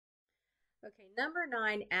Okay, number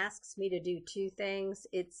 9 asks me to do two things.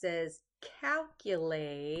 It says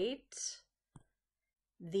calculate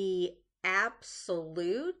the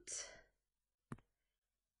absolute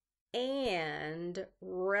and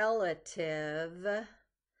relative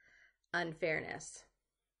unfairness.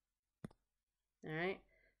 All right,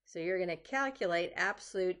 so you're going to calculate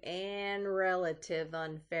absolute and relative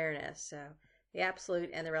unfairness. So the absolute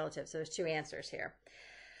and the relative. So there's two answers here.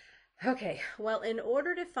 Okay, well, in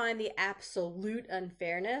order to find the absolute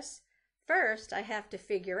unfairness, first I have to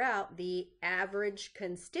figure out the average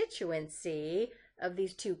constituency of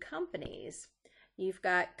these two companies. You've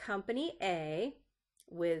got Company A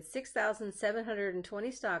with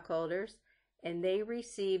 6,720 stockholders, and they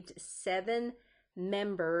received 7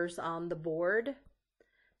 members on the board.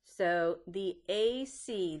 So the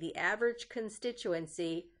AC, the average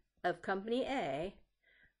constituency of Company A,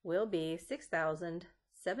 will be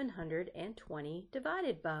 6,720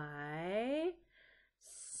 divided by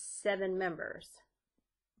 7 members.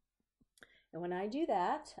 And when I do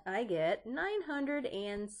that, I get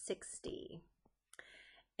 960.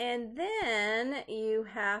 And then you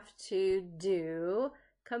have to do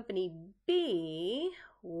Company B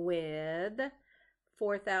with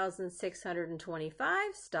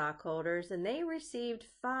 4,625 stockholders, and they received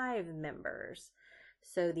 5 members.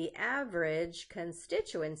 So the average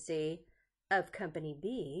constituency of Company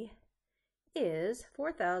B is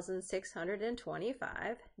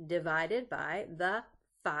 4,625 divided by the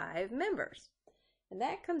 5 members. And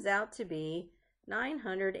that comes out to be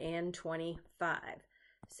 925.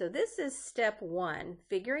 So this is step 1,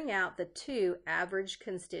 figuring out the two average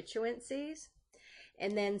constituencies.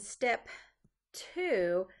 And then step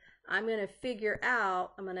 2, I'm going to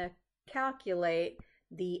calculate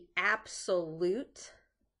the absolute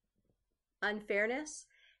unfairness.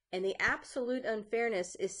 And the absolute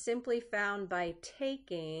unfairness is simply found by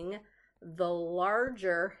taking the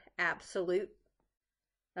larger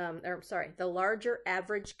the larger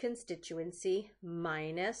average constituency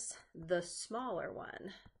minus the smaller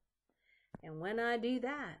one. And when I do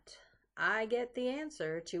that, I get the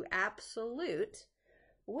answer to absolute,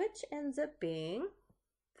 which ends up being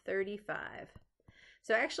 35.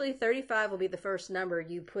 So actually 35 will be the first number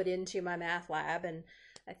you put into my math lab, and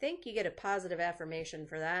I think you get a positive affirmation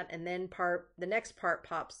for that. And then the next part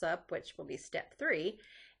pops up, which will be step 3,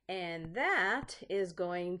 and that is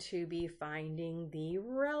going to be finding the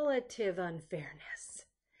relative unfairness.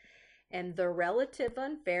 And the relative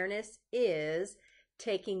unfairness is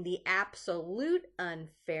taking the absolute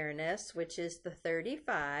unfairness, which is the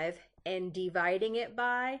 35, and dividing it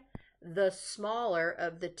by the smaller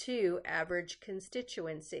of the two average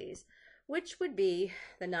constituencies, which would be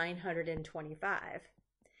the 925.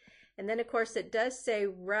 And then, of course, it does say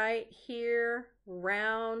right here,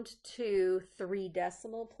 round to 3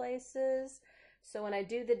 decimal places. So when I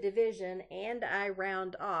do the division and I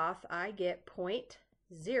round off, I get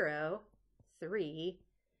 0.038.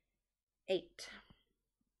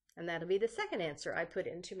 And that'll be the second answer I put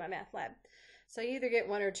into my math lab. So you either get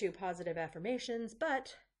 1 or 2 positive affirmations,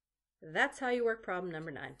 but that's how you work problem number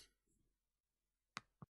 9.